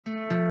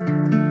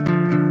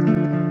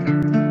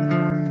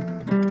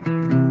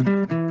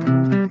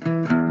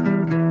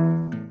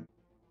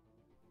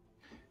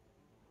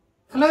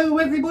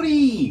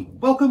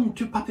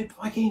to Puppet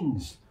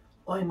Vikings.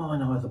 I'm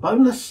the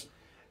Boneless,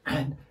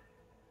 and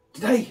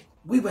today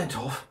we went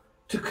off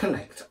to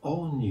collect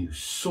our new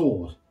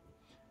sword,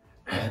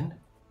 and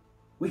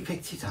we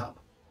picked it up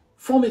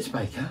from its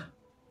maker,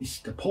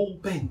 Mr. Paul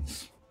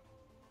Binns,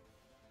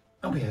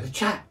 and we had a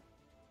chat.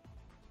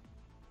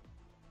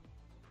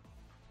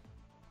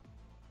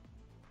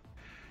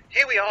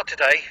 Here we are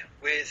today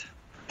with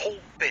Paul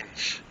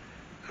Binns,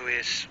 who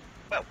is,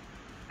 well,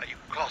 are you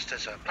classed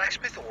as a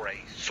blacksmith or a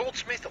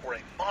swordsmith or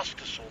a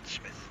master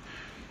swordsmith?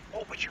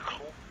 What would you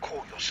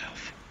call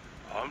yourself?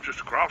 I'm just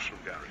a craftsman,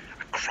 Gary.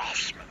 A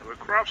craftsman? I'm a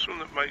craftsman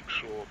that makes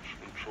swords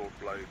and sword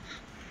blades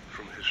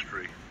from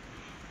history,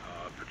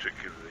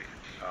 particularly.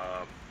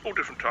 All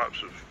different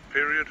types of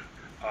period,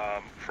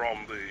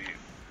 from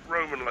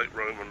the late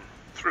Roman,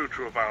 through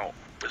to about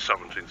the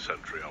 17th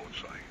century, I would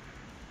say.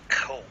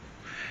 Cool.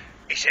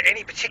 Is there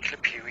any particular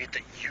period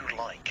that you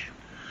like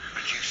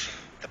producing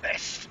the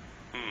best?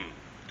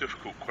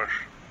 Difficult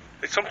question.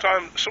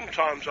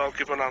 Sometimes I'll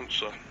give an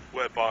answer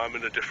whereby I'm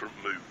in a different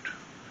mood,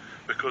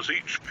 because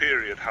each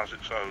period has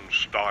its own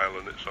style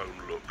and its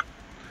own look,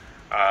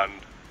 and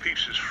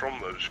pieces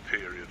from those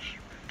periods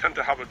tend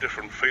to have a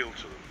different feel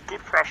to them.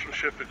 Good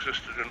craftsmanship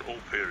existed in all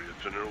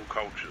periods and in all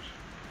cultures,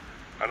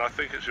 and I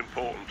think it's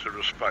important to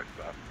respect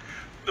that.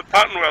 The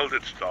pattern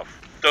welded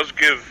stuff does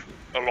give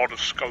a lot of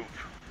scope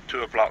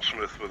to a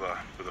blacksmith with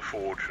a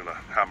forge and a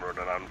hammer and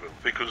an anvil,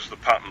 because the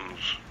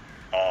patterns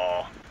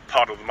are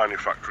part of the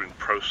manufacturing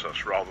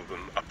process rather than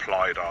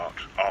applied art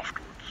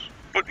afterwards.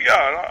 But yeah,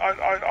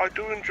 I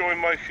do enjoy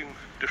making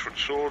different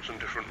swords and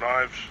different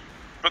knives.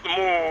 But the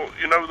more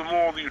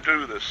that you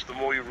do this, the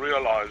more you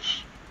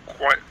realise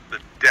quite the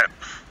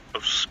depth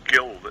of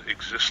skill that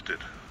existed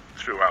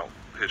throughout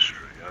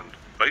history. And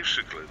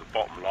basically the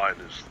bottom line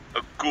is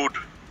a good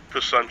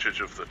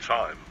percentage of the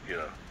time,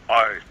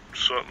 I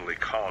certainly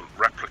can't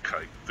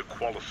replicate the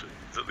quality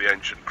that the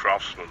ancient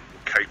craftsmen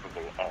were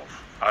capable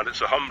of. And it's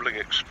a humbling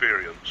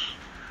experience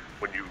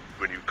when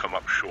you come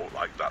up short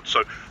like that.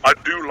 So I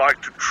do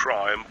like to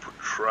try and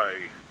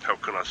portray, how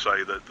can I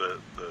say, that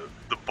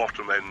the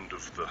bottom end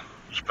of the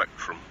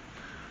spectrum,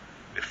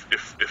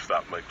 if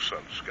that makes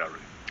sense, Gary.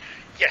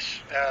 Yes,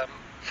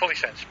 fully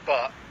sense.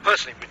 But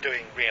personally, I've been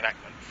doing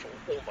reenactment for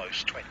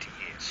almost 20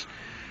 years.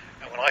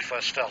 And when I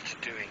first started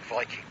doing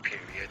Viking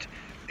period,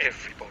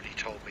 everybody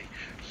told me,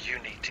 you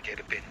need to get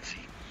a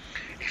Binnsy.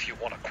 If you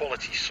want a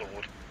quality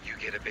sword, you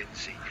get a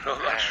Binnsy. Oh,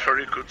 that's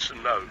very good to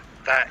know.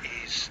 That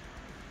is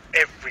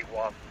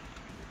everyone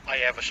I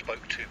ever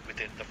spoke to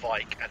within the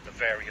Viking and the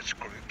various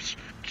groups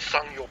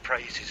sung your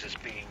praises as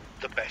being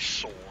the best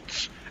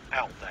swords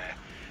out there.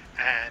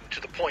 And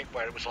to the point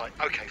where it was like,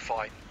 okay,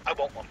 fine, I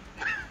want one.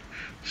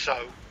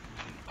 So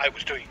I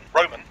was doing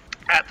Roman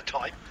at the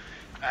time,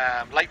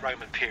 late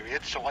Roman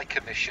period, so I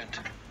commissioned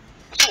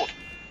a sword.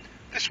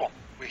 This one,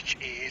 which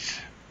is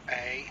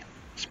a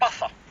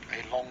spatha,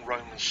 a long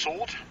Roman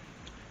sword,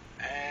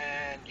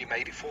 and you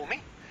made it for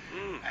me.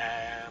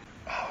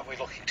 We're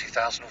looking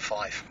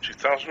 2005.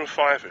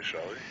 2005-ish, are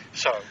we?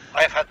 So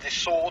I have had this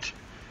sword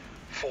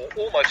for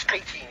almost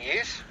 18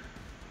 years.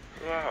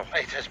 Wow.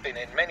 It has been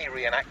in many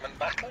reenactment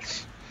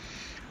battles,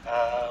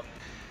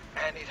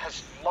 and it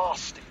has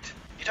lasted.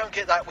 You don't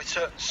get that with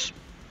certain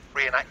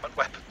reenactment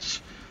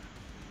weapons.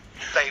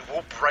 They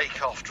will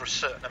break after a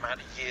certain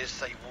amount of years,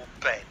 they will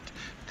bend.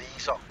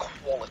 These are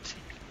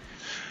quality,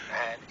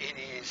 and it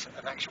is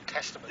an actual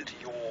testament to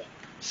your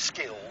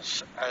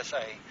skills as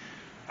a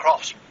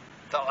craftsman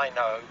that I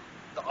know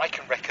that I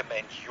can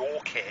recommend your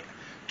kit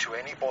to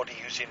anybody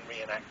who's in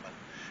reenactment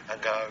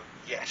and go,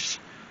 yes,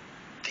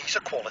 these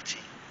are quality,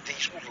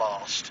 these will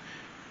last.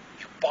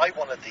 You buy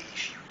one of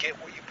these, you get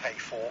what you pay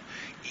for.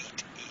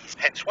 It is,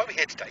 hence why we're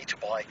here today, to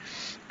buy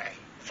a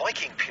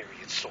Viking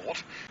period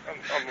sword.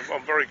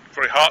 I'm very,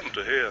 very heartened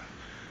to hear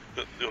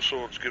that your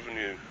sword's given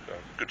you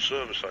good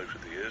service over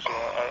the years.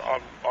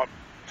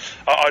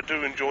 I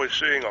do enjoy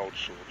seeing old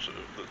swords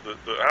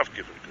that have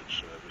given good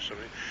service. I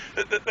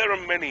mean, there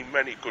are many,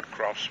 many good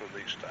craftsmen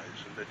these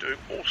days, and they're doing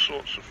all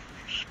sorts of,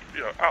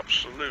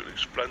 absolutely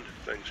splendid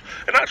things.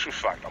 In actual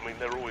fact, I mean,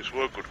 there always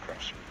were good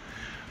craftsmen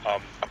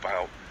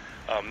about.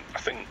 I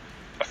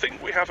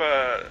think we have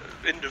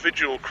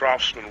individual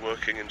craftsmen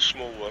working in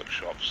small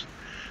workshops.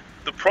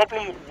 The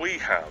problem that we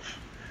have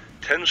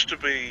tends to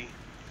be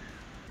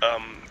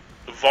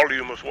the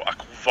volume of what I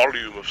call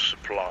volume of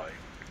supply.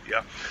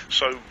 Yeah.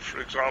 So, for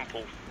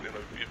example,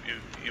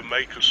 you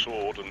make a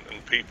sword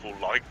and people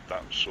like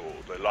that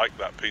sword. They like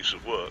that piece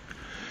of work.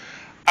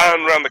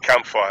 And around the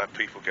campfire,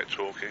 people get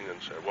talking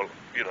and say, well,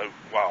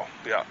 wow,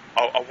 yeah,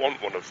 I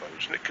want one of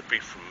those. And it could be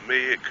from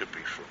me, it could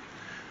be from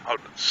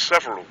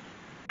several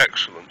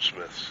excellent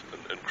smiths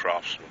and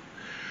craftsmen.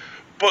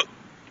 But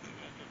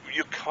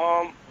you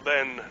can't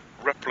then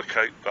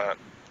replicate that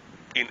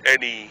in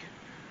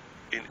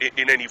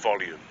any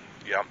volume.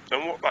 Yeah,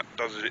 and what that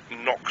does is it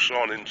knocks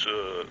on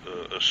into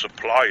a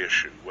supply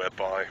issue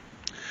whereby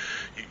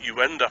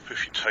you end up,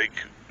 if you take,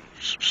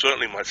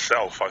 certainly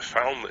myself, I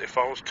found that if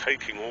I was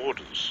taking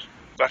orders,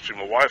 actually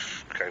my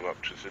wife came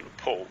up to me and said,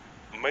 Paul,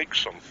 make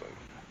something.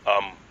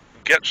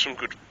 get some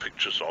good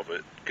pictures of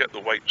it, get the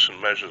weights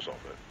and measures of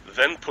it,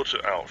 then put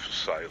it out for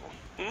sale.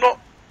 Not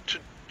to,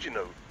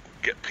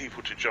 get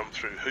people to jump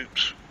through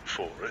hoops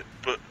for it,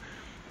 but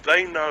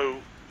they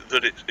know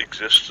that it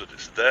exists, that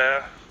it's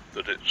there,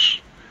 that it's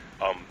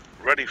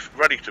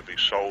ready to be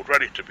sold,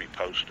 ready to be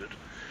posted,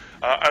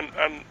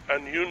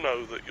 and you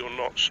know that you're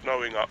not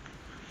snowing up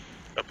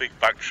a big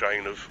back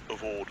chain of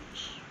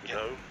orders, you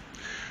know.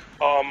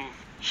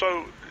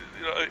 So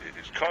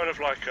it's kind of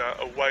like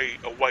a way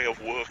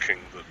of working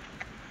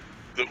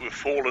that we've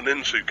fallen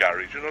into,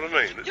 Gary. Do you know what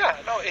I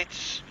mean?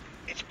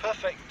 It's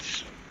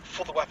perfect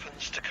for the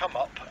weapons to come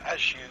up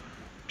as you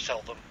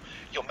sell them.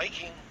 You're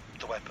making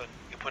the weapon,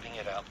 you're putting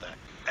it out there,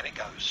 and it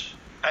goes.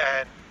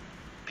 And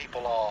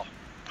people are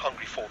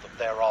hungry for them.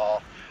 There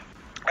are,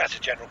 as a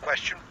general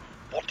question,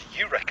 what do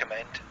you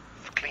recommend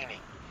for cleaning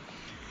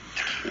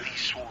to keep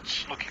these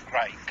swords looking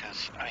great?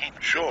 Because,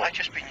 sure. I've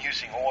just been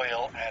using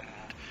oil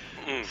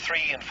and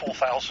 3,000 and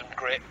 4,000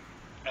 grit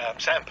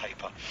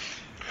sandpaper.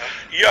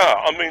 Yeah,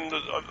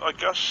 I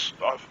guess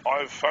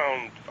I've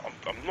found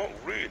I'm not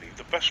really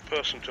the best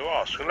person to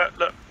ask, and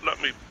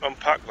let me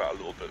unpack that a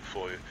little bit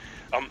for you.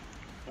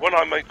 When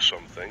I make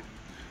something,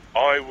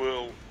 I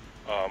will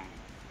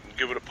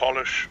give it a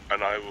polish,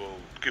 and I will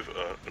give it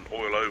an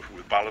oil over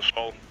with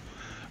ballistol.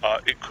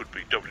 It could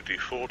be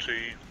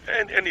WD-40,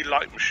 any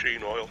light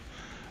machine oil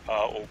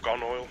or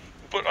gun oil.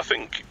 But I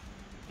think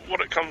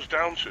what it comes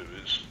down to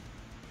is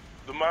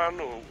the man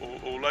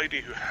or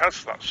lady who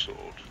has that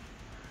sword,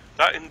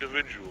 that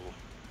individual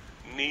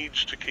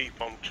needs to keep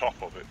on top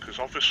of it, because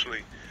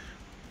obviously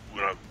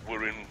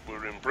we're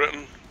in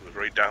Britain, a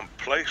very damp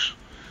place,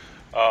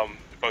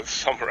 both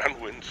summer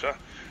and winter,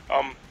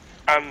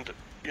 and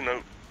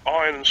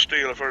iron and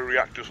steel are very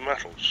reactive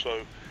metals,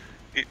 so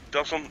it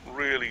doesn't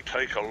really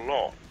take a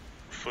lot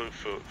for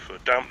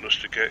dampness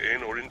to get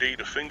in, or indeed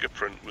a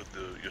fingerprint with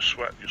your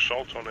sweat, your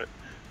salt on it,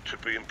 to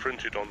be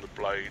imprinted on the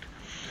blade.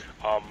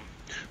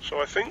 So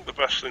I think the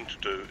best thing to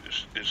do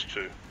is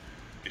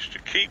to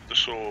keep the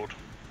sword,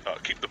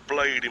 keep the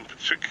blade in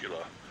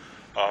particular,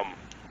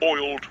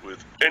 oiled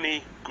with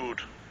any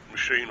good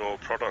machine oil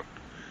product,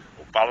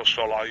 or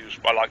ballistol.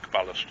 I like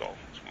ballistol.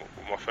 It's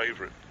my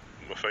favourite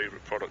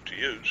product to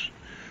use.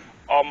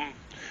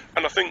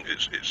 And I think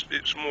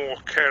it's more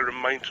care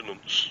and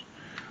maintenance.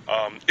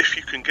 If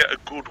you can get a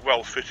good,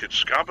 well-fitted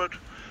scabbard,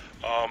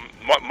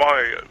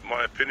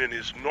 my opinion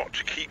is not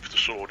to keep the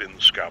sword in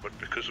the scabbard,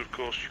 because of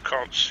course you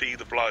can't see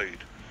the blade.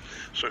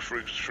 So for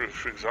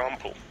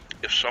example,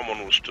 if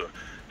someone was to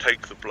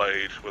take the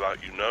blade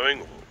without you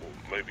knowing, or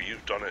maybe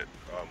you've done it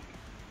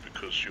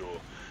because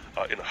you're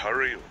in a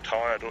hurry or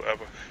tired or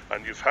whatever,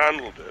 and you've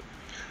handled it,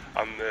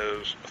 and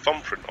there's a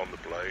thumbprint on the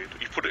blade,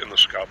 you put it in the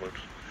scabbard,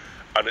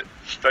 and it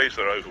stays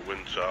there over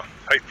winter.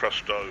 Hey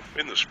presto,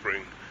 in the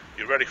spring,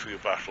 you're ready for your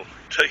battle,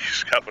 take your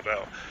scabbard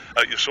out,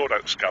 your sword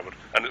out the scabbard,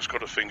 and it's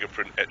got a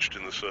fingerprint etched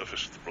in the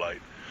surface of the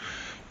blade.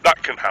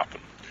 That can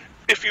happen.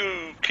 If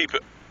you keep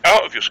it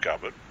out of your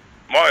scabbard,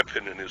 my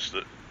opinion is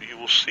that you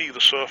will see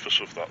the surface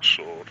of that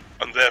sword,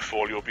 and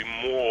therefore you'll be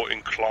more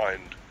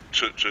inclined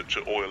to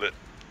oil it,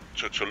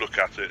 to look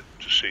at it,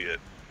 to see it,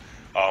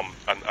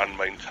 and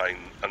maintain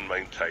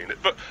it.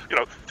 But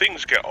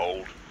things get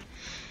old.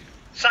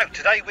 So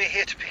today we're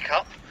here to pick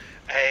up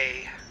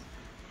a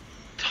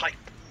Type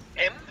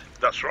M.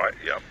 That's right,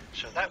 yeah.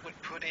 So that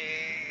would put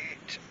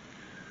it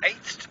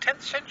 8th to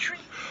 10th century?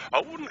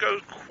 I wouldn't go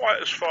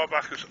quite as far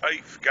back as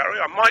 8th, Gary.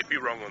 I might be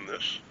wrong on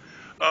this.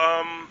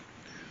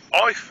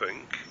 I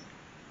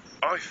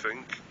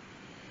think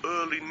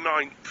early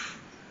 9th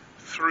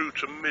through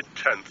to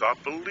mid-10th. I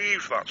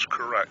believe that's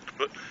correct,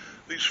 but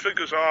these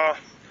figures are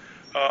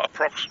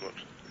approximate.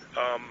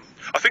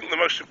 I think the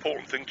most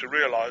important thing to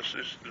realise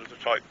is the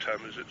Type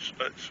 10 is it's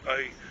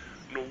a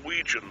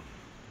Norwegian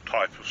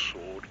type of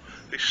sword.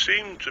 They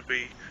seem to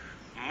be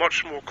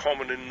much more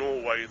common in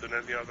Norway than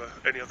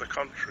any other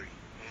country.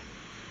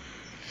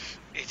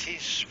 It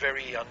is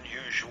very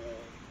unusual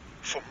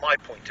from my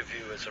point of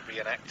view as a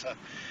reenactor,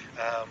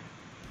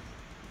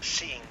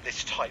 seeing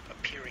this type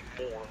appearing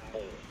more and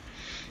more.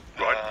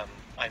 Right.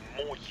 I'm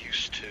more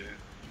used to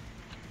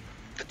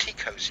the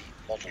tea-cozy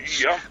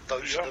models. Yeah.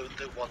 Those are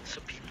the ones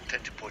that people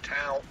tend to put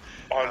out.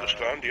 I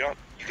understand, yeah.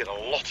 You get a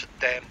lot of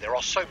them. There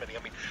are so many.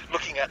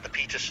 Looking at the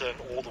Petersen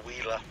or the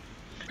Wheeler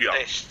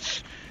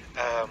lists,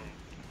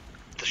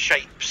 the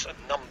shapes and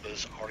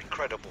numbers are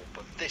incredible,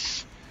 but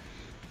this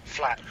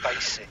flat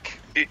basic,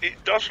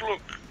 it does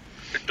look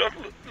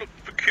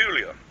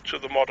peculiar to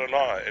the modern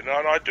eye, and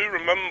I do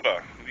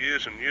remember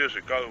years and years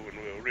ago when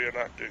we were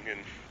reenacting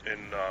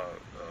in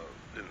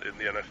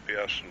the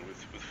NFPS and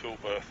with Phil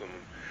Bertham.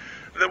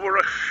 There were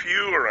a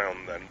few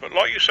around then, but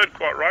like you said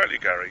quite rightly,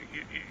 Gary,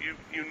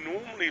 you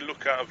normally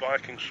look at a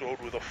Viking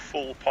sword with a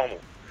full pommel.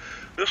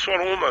 This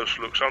one almost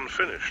looks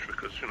unfinished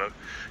because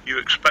you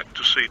expect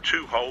to see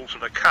two holes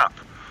and a cap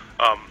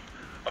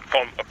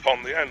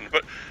upon the end.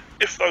 But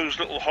if those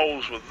little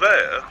holes were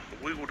there,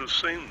 we would have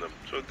seen them.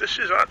 So this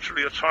is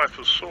actually a type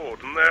of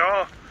sword, and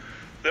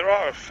there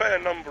are a fair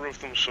number of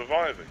them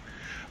surviving.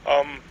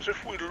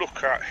 If we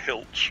look at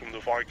hilts from the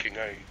Viking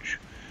Age,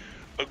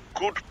 a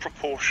good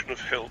proportion of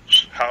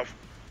hilts have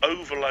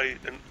overlay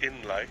and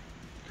inlay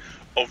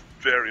of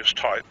various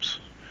types.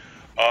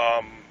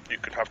 You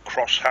can have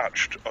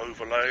cross-hatched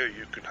overlay,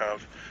 you can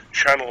have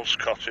channels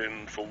cut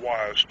in for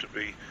wires to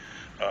be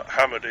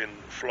hammered in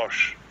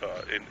flush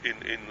in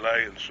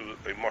inlay, and so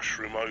that they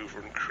mushroom over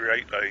and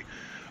create a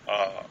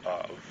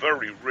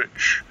very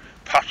rich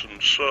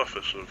patterned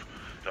surface of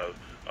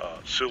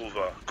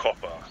silver,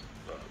 copper,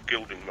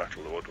 gilding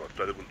metal, or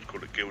they wouldn't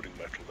call it gilding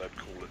metal, they'd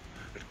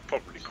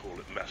probably call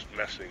it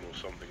messing or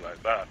something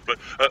like that, but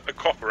a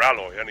copper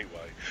alloy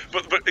anyway,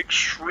 but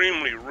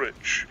extremely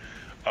rich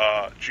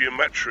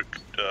geometric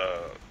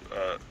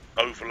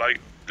overlay.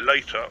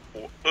 Later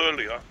or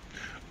earlier,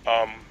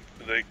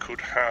 they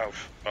could have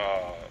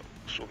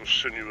sort of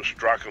sinuous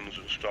dragons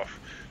and stuff,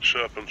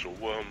 serpents or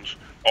worms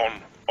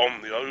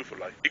on the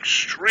overlay.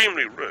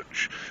 Extremely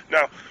rich.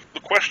 Now, the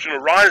question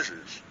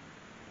arises,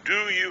 do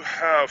you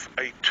have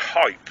a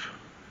type,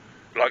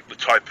 like the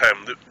Type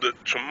M,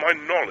 that to my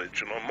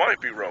knowledge, and I might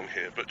be wrong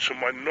here, but to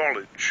my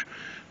knowledge,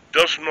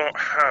 does not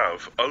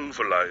have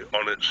overlay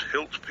on its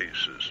hilt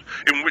pieces,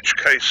 in which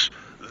case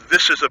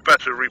this is a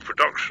better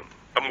reproduction,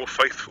 a more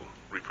faithful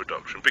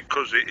reproduction,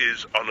 because it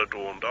is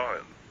unadorned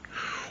iron?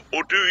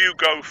 Or do you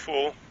go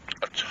for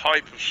a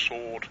type of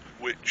sword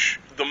which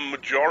the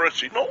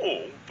majority, not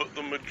all, but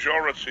the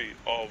majority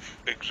of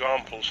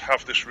examples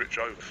have this rich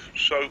overlay?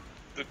 So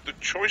the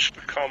choice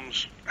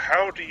becomes,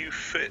 how do you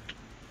fit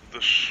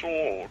the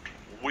sword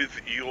with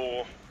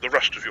the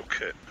rest of your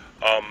kit?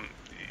 I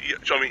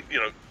mean,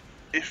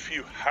 if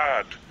you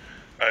had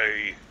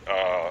a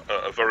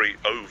very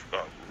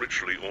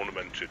richly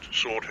ornamented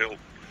sword hilt,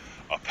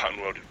 a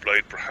pattern-welded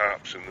blade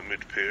perhaps in the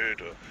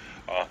mid-period,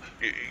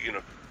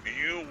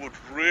 you would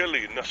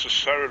really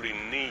necessarily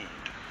need,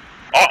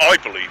 I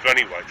believe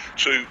anyway,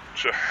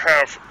 to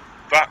have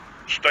that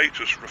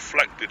status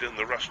reflected in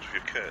the rest of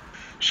your kit.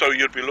 So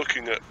you'd be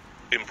looking at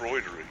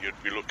embroidery,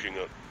 you'd be looking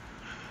at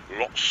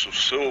lots of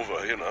silver,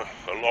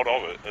 a lot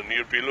of it, and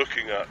you'd be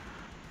looking at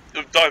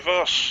a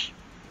diverse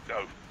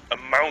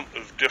amount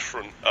of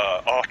different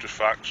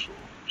artifacts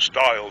or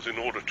styles in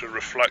order to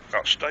reflect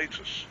that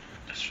status.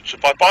 So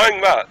by buying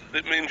that,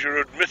 it means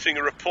you're admitting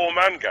you're a poor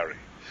man, Gary.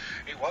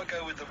 It won't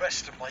go with the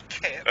rest of my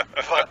kit,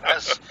 but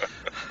as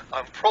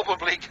I'm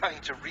probably going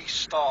to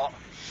restart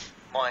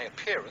my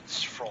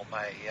appearance from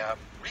a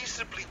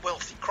reasonably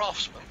wealthy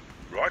craftsman,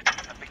 right,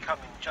 and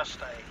becoming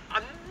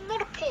I'm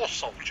not a poor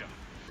soldier,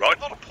 right,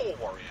 I'm not a poor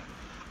warrior.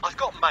 I've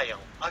got mail,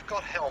 I've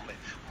got helmet,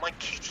 my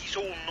kit is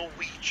all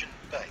Norwegian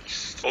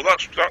based. Well,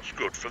 that's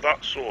good, for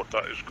that sword,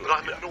 that is good. But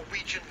I'm a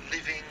Norwegian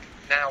living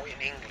now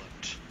in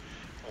England,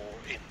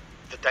 or in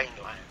the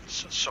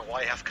Danelands, so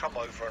I have come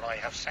over and I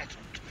have settled.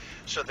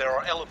 So there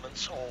are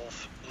elements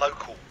of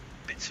local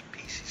bits and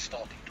pieces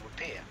starting to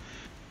appear.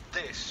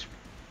 This,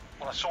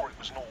 when I saw it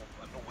was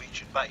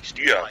Norwegian based,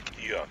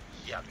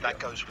 that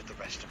goes with the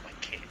rest of my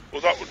kit.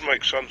 Well, that would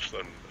make sense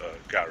then,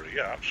 Gary,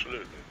 yeah,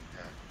 absolutely.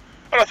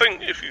 And I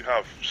think if you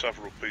have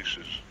several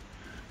pieces,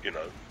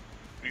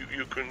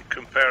 you can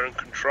compare and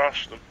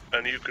contrast them,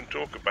 and you can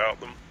talk about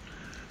them,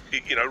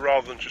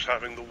 rather than just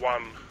having the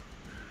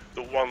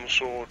one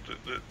sword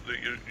that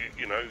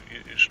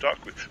you're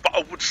stuck with. But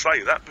I would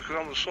say that because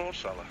I'm a sword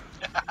seller.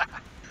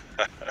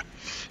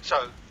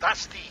 So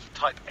that's the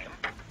Type M.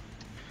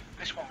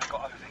 This one we've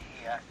got over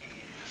here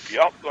is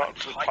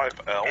that's a Type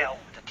L.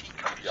 The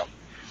teacup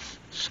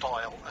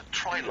style, a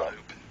trilobe.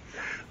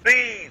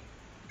 The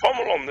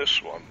pommel on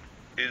this one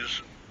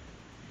is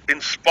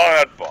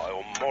inspired by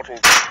or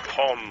modelled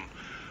upon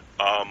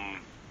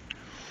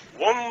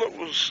one that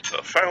was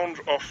found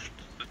off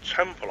the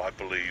temple, I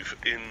believe,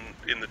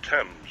 in the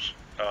Thames.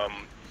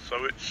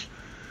 So it's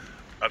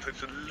a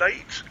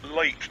late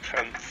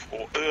 10th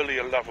or early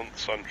 11th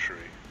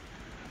century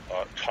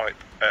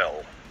Type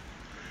L.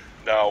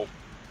 Now,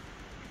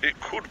 it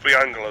could be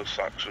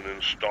Anglo-Saxon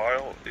in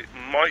style. It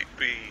might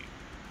be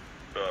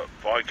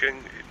Viking.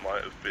 It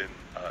might have been,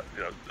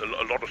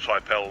 a lot of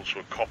Type Ls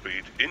were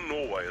copied in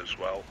Norway as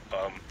well.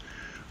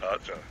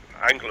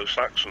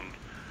 Anglo-Saxon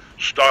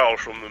style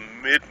from the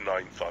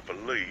mid-9th, I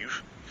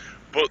believe.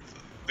 But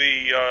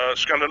the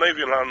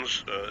Scandinavian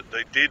lands,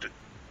 they did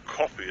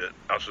copy it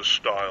as a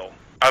style,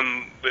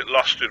 and it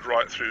lasted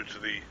right through to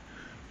the,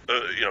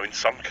 in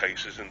some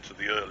cases into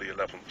the early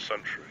 11th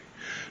century.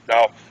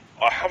 Now,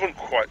 I haven't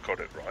quite got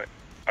it right.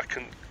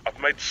 I've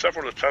made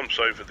several attempts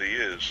over the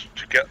years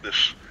to get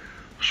this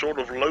sort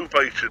of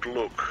low-baited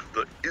look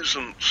that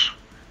isn't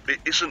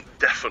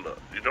definite.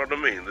 You know what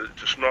I mean?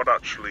 It's just not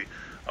actually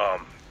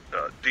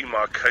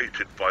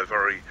demarcated by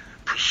very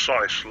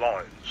precise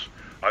lines.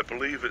 I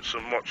believe it's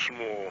a much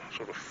more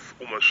sort of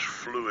almost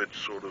fluid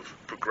sort of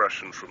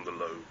progression from the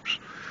lobes.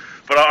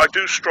 But I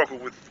do struggle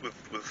with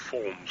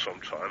form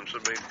sometimes.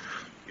 I mean,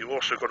 you've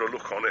also got to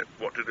look on it.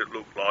 What did it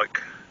look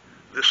like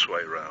this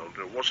way round?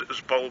 Was it as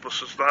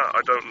bulbous as that?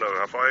 I don't know.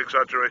 Have I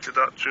exaggerated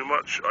that too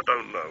much? I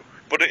don't know.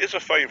 But it is a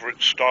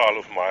favourite style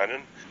of mine.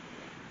 And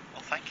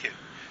well, thank you.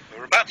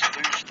 we're about to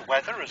lose the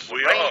weather as the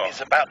rain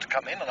is about to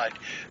come in, and I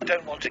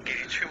don't want to give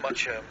you too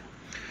much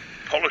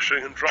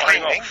polishing and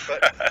drying cleaning, off.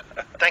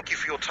 but thank you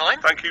for your time.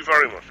 Thank you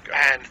very much, Gary.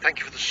 And thank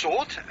you for the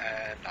sword,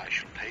 and I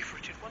shall pay for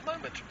it in one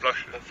moment. Bless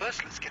you. But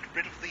first, let's get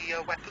rid of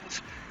the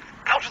weapons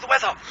out of the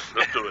weather.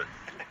 Let's do it.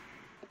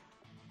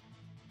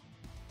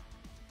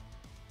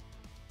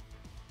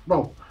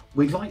 Well,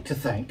 we'd like to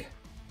thank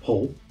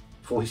Paul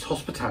for his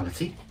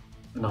hospitality,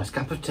 a nice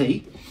cup of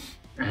tea,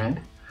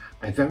 and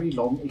a very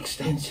long,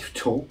 extensive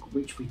talk,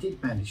 which we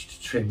did manage to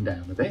trim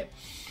down a bit.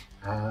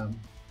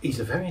 He's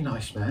a very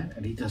nice man,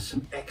 and he does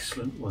some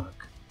excellent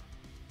work.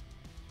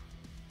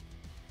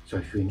 So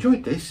if you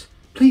enjoyed this,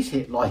 please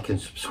hit like and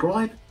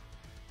subscribe,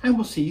 and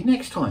we'll see you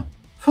next time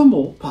for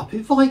more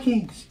Puppet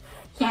Vikings.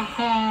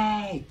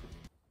 Yay!